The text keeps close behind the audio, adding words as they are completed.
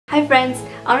friends,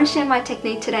 I want to share my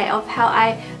technique today of how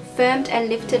I firmed and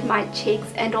lifted my cheeks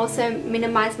and also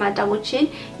minimized my double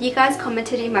chin. You guys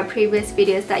commented in my previous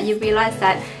videos that you realized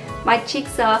that my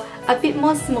cheeks are a bit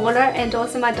more smaller and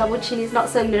also my double chin is not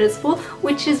so noticeable,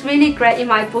 which is really great in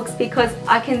my books because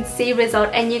I can see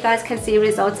results and you guys can see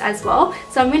results as well.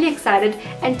 So I'm really excited,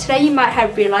 and today you might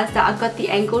have realized that I got the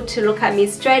angle to look at me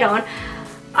straight on.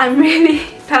 I'm really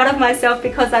proud of myself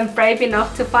because I'm brave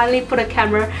enough to finally put a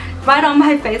camera right on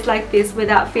my face like this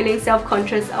without feeling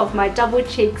self-conscious of my double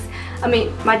cheeks,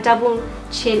 my double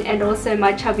chin and also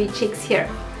my chubby cheeks here.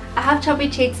 I have chubby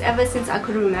cheeks ever since I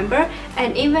could remember,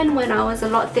 and even when I was a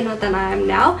lot thinner than I am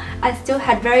now, I still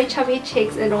had very chubby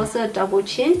cheeks and also a double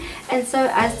chin. And so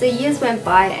as the years went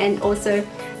by and also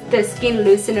the skin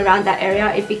loosened around that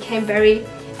area, it became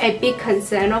a big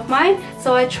concern of mine.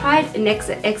 So I tried next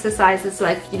exercises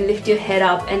like you lift your head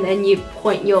up and then you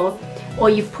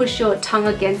you push your tongue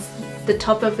against the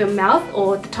top of your mouth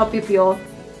or the top of your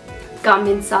gum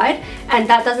inside, and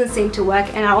that doesn't seem to work.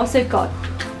 And I also got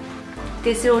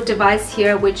this little device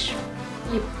here which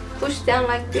you push down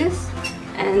like this,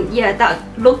 and yeah, that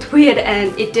looked weird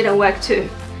and it didn't work too.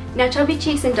 Now, chubby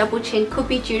cheeks and double chin could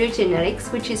be due to genetics,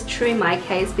 which is true in my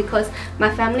case because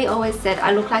my family always said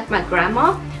I look like my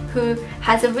grandma, who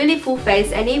has a really full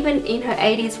face, and even in her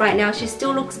 80s right now she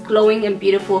still looks glowing and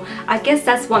beautiful. I guess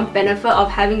that's one benefit of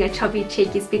having a chubby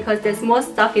cheek, is because there's more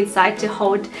stuff inside to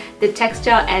hold the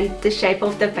texture and the shape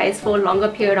of the face for a longer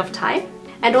period of time.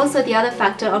 And also the other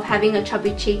factor of having a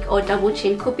chubby cheek or double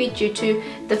chin could be due to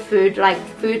the food, like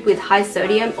food with high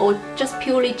sodium or just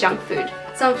purely junk food.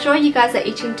 So I'm sure you guys are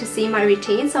itching to see my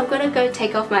routine, so I'm going to go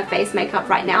take off my face makeup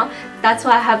right now. That's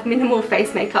why I have minimal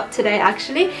face makeup today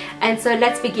actually, and so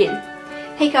let's begin.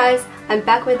 Hey guys, I'm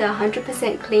back with a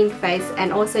 100% clean face,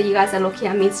 and also you guys are looking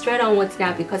at me straight onwards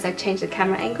now because I changed the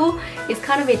camera angle. It's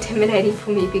kind of intimidating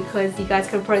for me because you guys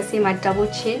can probably see my double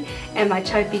chin and my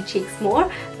chubby cheeks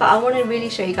more, but I want to really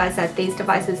show you guys that these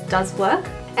devices does work.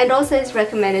 And also it's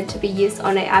recommended to be used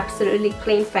on an absolutely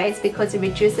clean face because it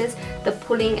reduces the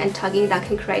pulling and tugging that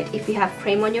can create if you have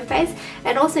cream on your face,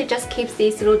 and also it just keeps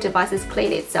these little devices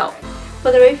clean itself.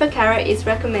 For the reefer carrot, it's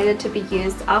recommended to be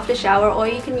used after shower, or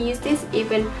you can use this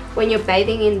even when you're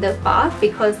bathing in the bath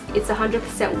because it's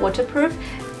 100% waterproof.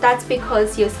 That's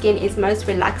because your skin is most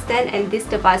relaxed then, and this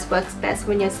device works best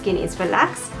when your skin is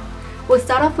relaxed. We'll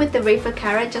start off with the reefer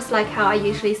carrot just like how I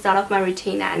usually start off my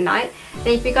routine at night. And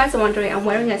if you guys are wondering, I'm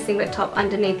wearing a singlet top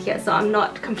underneath here, so I'm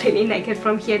not completely naked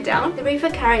from here down. The reefer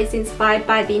carrot is inspired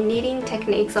by the kneading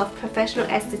techniques of professional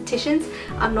estheticians.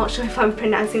 I'm not sure if I'm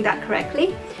pronouncing that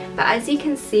correctly, but as you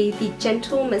can see, the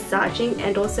gentle massaging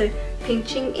and also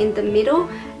pinching in the middle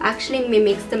actually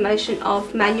mimics the motion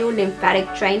of manual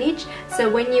lymphatic drainage. So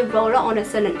when you roll it on a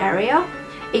certain area,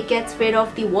 it gets rid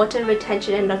of the water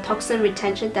retention and the toxin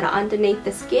retention that are underneath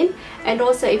the skin. And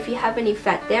also if you have any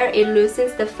fat there, it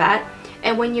loosens the fat,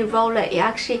 and when you roll it, it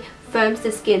actually firms the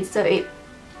skin, so it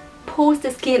pulls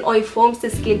the skin or it forms the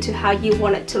skin to how you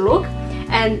want it to look.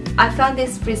 And I found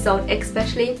this result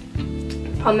especially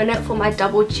prominent for my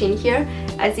double chin here.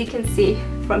 As you can see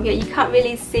from here, you can't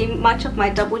really see much of my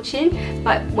double chin,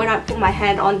 but when I put my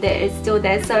hand on there, it's still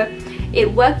there. So it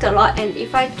worked a lot. And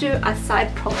if I do a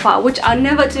side profile, which I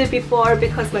never did before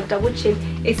because my double chin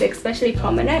is especially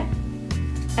prominent,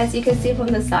 as you can see from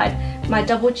the side, my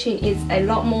double chin is a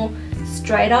lot more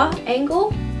straighter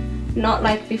angle, not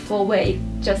like before where it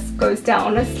just goes down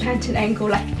on a slanted angle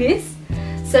like this.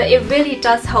 So it really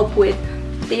does help with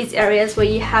these areas where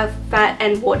you have fat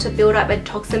and water buildup and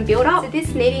toxin buildup. So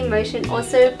this kneading motion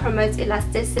also promotes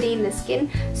elasticity in the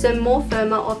skin, so more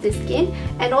firmer of the skin.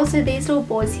 And also these little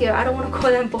balls here, I don't want to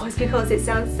call them balls because it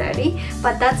sounds dirty,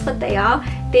 but that's what they are.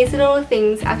 These little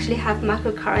things actually have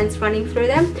microcurrents running through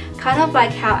them, kind of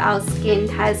like how our skin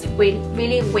has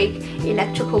really weak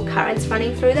electrical currents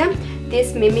running through them.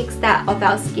 This mimics that of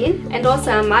our skin. And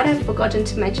also I might have forgotten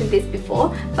to mention this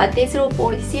before, but these little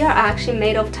balls here are actually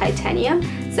made of titanium,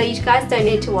 so you guys don't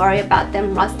need to worry about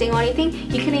them rusting or anything.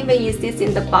 You can even use this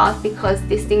in the bath because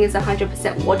this thing is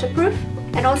 100% waterproof.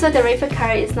 And also the reefer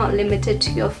carrot is not limited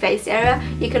to your face area.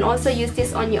 You can also use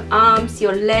this on your arms,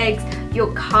 your legs,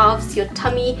 your calves, your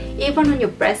tummy, even on your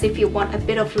breast if you want a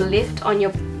bit of lift on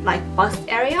your bust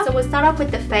area. So we'll start off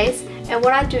with the face, and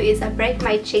what I do is I break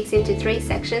my cheeks into 3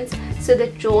 sections. So the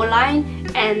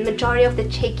jawline and majority of the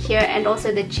cheek here, and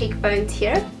also the cheekbones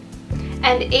here.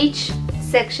 And each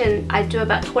section I do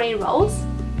about 20 rolls,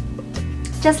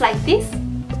 just like this.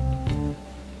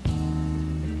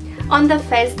 On the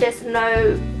face there's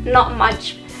not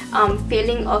much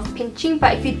feeling of pinching,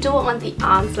 but if you do it on the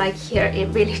arms like here, it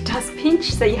really does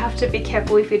pinch, so you have to be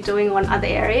careful if you're doing on other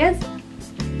areas.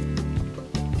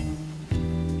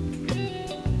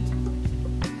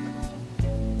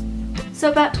 so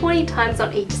about 20 times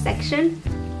on each section.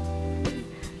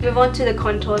 Move on to the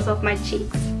contours of my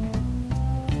cheeks.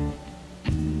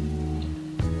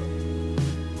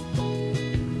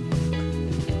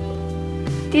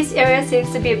 This area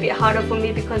seems to be a bit harder for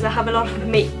me because I have a lot of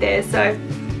meat there, so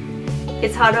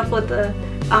it's harder for the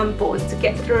balls to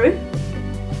get through.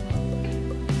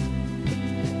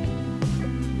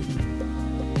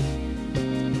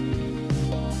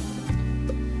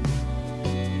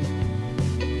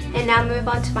 And now move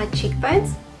on to my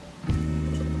cheekbones.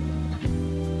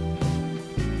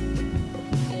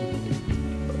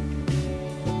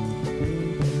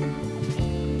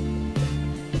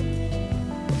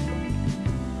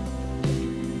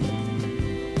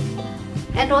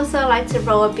 And also I like to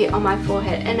roll a bit on my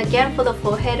forehead, and again for the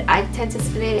forehead I tend to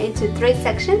split it into 3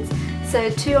 sections,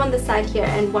 so 2 on the side here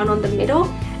and 1 on the middle,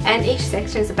 and each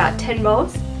section is about 10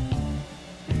 rolls.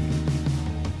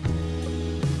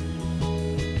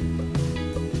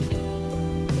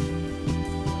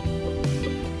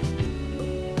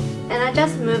 And I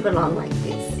just move along like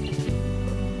this.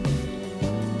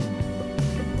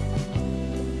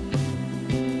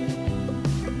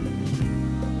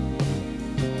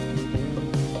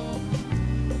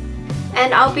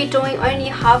 And I'll be doing only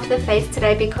half the face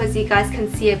today because you guys can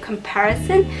see a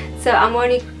comparison. So I'm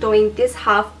only doing this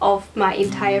half of my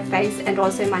entire face and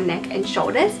also my neck and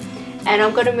shoulders. And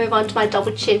I'm going to move on to my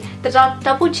double chin. The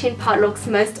double chin part looks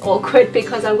most awkward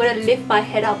because I'm going to lift my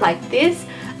head up like this.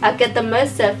 I get the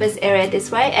most surface area this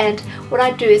way, and what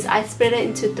I do is I split it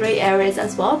into 3 areas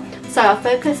as well. So I'll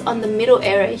focus on the middle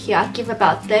area here. I give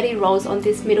about 30 rolls on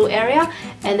this middle area,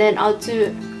 and then I'll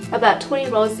do about 20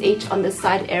 rolls each on the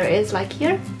side areas like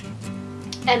here,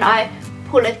 and I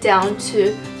pull it down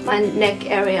to my neck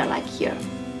area like here.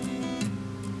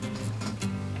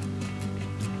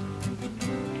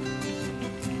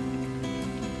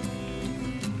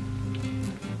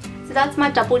 So that's my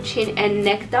double chin and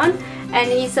neck done, and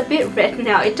it's a bit red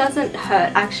now. It doesn't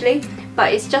hurt actually,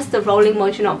 but it's just the rolling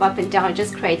motion of up and down. It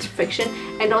just creates friction,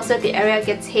 and also the area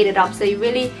gets heated up, so you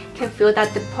really can feel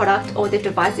that the product or the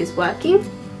device is working.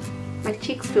 My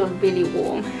cheeks feel really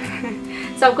warm.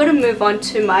 So I'm going to move on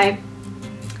to my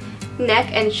neck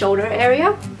and shoulder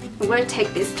area. I'm going to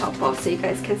take this top off so you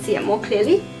guys can see it more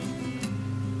clearly.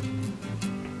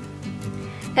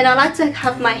 And I like to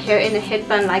have my hair in a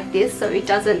headband like this so it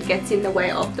doesn't get in the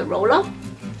way of the roller.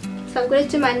 So I'm going to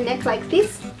do my neck like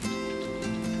this,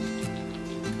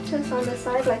 just on the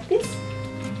side like this.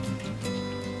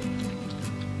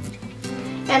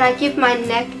 And I give my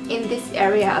neck in this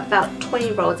area about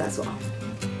 20 rolls as well.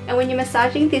 And when you're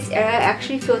massaging this area, it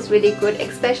actually feels really good,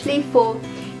 especially for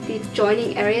the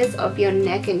joining areas of your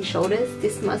neck and shoulders.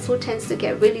 This muscle tends to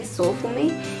get really sore for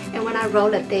me, and when I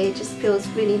roll it there, it just feels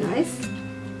really nice.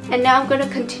 And now I'm going to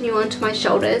continue on to my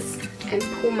shoulders and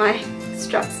pull my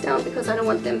straps down because I don't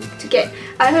want them to get...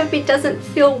 I hope it doesn't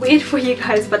feel weird for you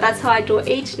guys, but that's how I do it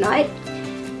each night.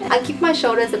 I give my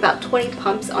shoulders about 20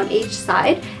 pumps on each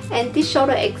side, and this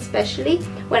shoulder especially,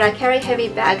 when I carry heavy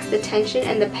bags, the tension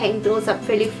and the pain builds up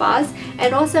really fast,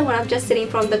 and also when I'm just sitting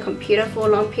from the computer for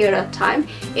a long period of time,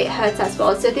 it hurts as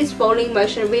well. So this rolling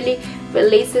motion really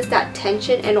releases that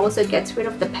tension and also gets rid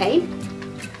of the pain.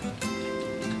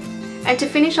 And to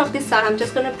finish off this side, I'm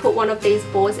just going to put one of these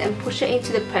balls and push it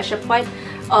into the pressure point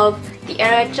of the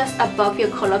area just above your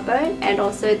collarbone, and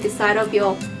also the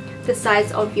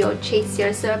sides of your cheeks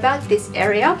here, so about this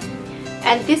area.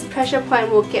 And this pressure point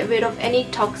will get rid of any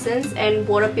toxins and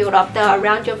water buildup that are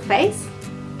around your face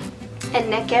and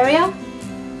neck area.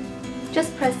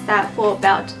 Just press that for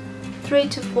about 3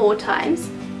 to 4 times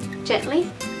gently.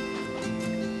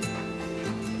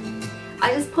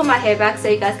 I just pull my hair back so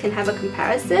you guys can have a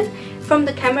comparison. From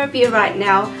the camera view right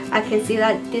now, I can see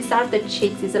that this side of the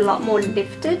cheeks is a lot more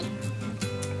lifted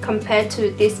compared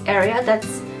to this area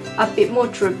that's a bit more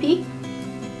droopy.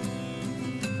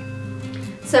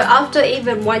 So after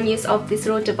even 1 use of this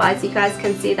little device, you guys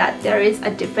can see that there is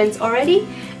a difference already.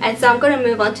 And so I'm going to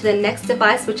move on to the next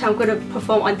device, which I'm going to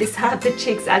perform on this side of the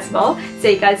cheeks as well, so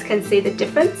you guys can see the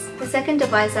difference. The second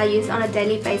device I use on a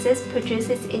daily basis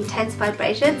produces intense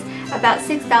vibrations, about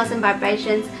 6,000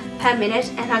 vibrations per minute,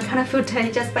 and I kind of feel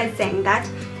dirty just by saying that.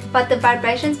 But the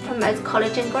vibrations promote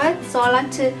collagen growth, so I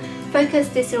like to focus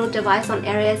this little device on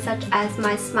areas such as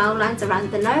my smile lines around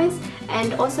the nose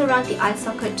and also around the eye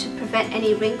socket to prevent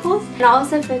any wrinkles. And I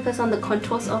also focus on the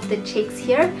contours of the cheeks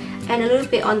here and a little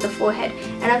bit on the forehead.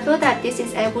 And I feel that this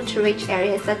is able to reach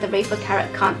areas that the Reefer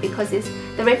Carrot can't, because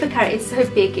the Reefer Carrot is so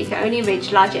big, it can only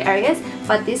reach larger areas,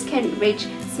 but this can reach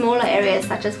smaller areas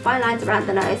such as fine lines around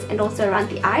the nose and also around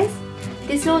the eyes.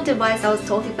 This little device I was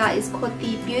talking about is called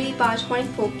the Beauty Bar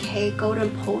 24K Golden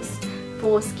Pulse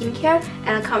for skincare, and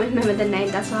I can't remember the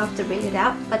name, that's why I have to read it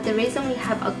out. But the reason we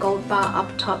have a gold bar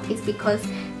up top is because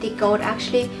the gold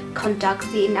actually conducts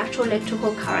the natural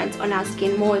electrical currents on our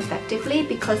skin more effectively,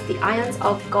 because the ions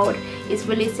of gold is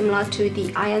really similar to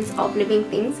the ions of living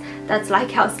things that's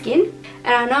like our skin.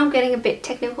 And I know I'm getting a bit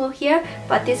technical here,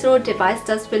 but this little device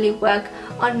does really work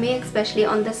on me, especially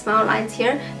on the smile lines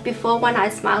here. Before, when I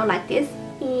smile like this,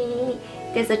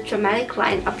 there's a dramatic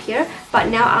line up here, but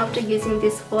now after using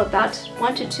this for about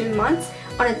 1 to 2 months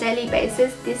on a daily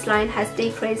basis, this line has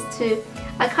decreased to,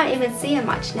 I can't even see it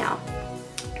much now.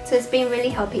 So it's been really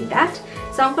helping that.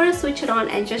 So I'm going to switch it on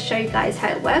and just show you guys how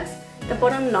it works. The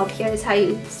bottom knob here is how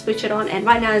you switch it on, and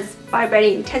right now it's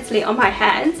vibrating intensely on my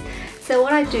hands. So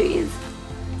what I do is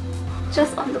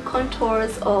just on the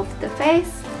contours of the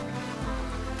face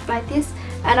like this,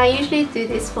 and I usually do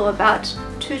this for about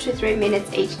 2 to 3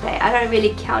 minutes each day. I don't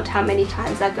really count how many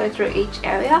times I go through each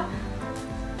area.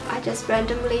 I just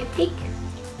randomly pick.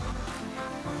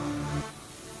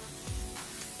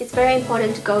 It's very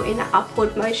important to go in an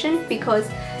upward motion because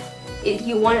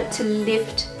you want it to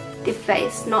lift the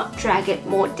face, not drag it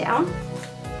more down.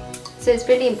 So it's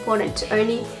really important to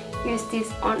only use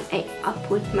this on an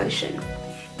upward motion.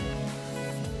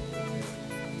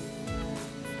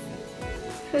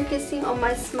 Focusing on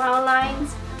my smile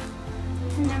lines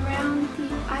and around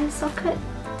the eye socket,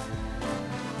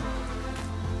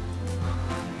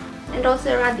 and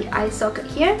also around the eye socket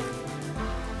here.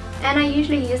 And I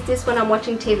usually use this when I'm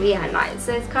watching TV at night,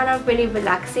 so it's kind of really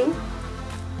relaxing.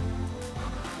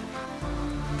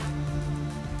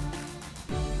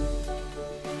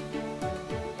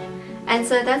 And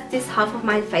so that's this half of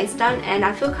my face done, and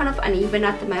I feel kind of uneven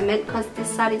at the moment because this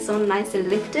side is all nice and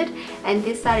lifted and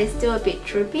this side is still a bit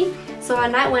droopy. So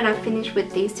at night when I finish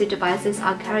with these two devices,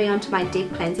 I'll carry on to my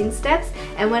deep cleansing steps,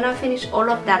 and when I finish all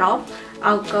of that off,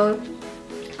 I'll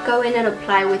go in and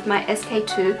apply with my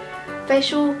SK2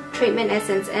 facial treatment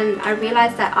essence. And I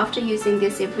realized that after using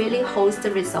this, it really holds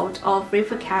the result of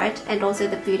River Carrot and also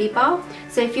the Beauty Bar.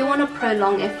 So if you want a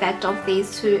prolonged effect of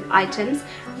these two items,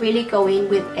 really go in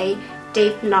with a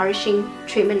deep nourishing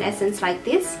treatment essence like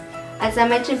this. As I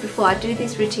mentioned before, I do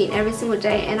this routine every single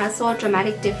day and I saw a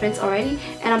dramatic difference already,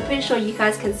 and I'm pretty sure you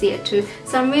guys can see it too.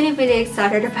 So I'm really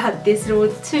excited about these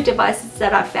little two devices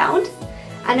that I found.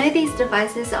 I know these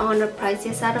devices are on the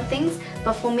pricier side of things,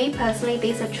 but for me personally,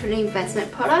 these are truly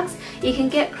investment products. You can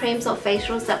get creams or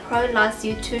facials that probably last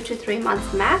you 2 to 3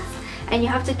 months max, and you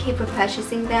have to keep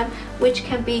repurchasing them, which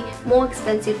can be more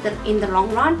expensive than in the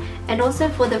long run. And also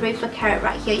for the River Carrot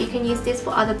right here, you can use this for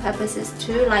other purposes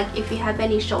too, like if you have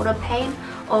any shoulder pain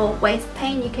or waist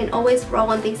pain, you can always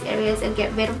roll on these areas and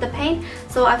get rid of the pain.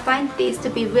 So I find these to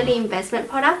be really investment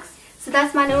products. So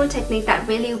that's my little technique that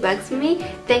really works for me.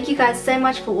 Thank you guys so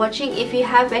much for watching. If you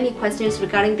have any questions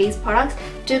regarding these products,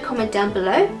 do comment down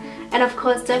below. And of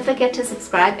course, don't forget to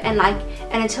subscribe and like.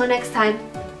 And until next time,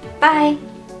 bye!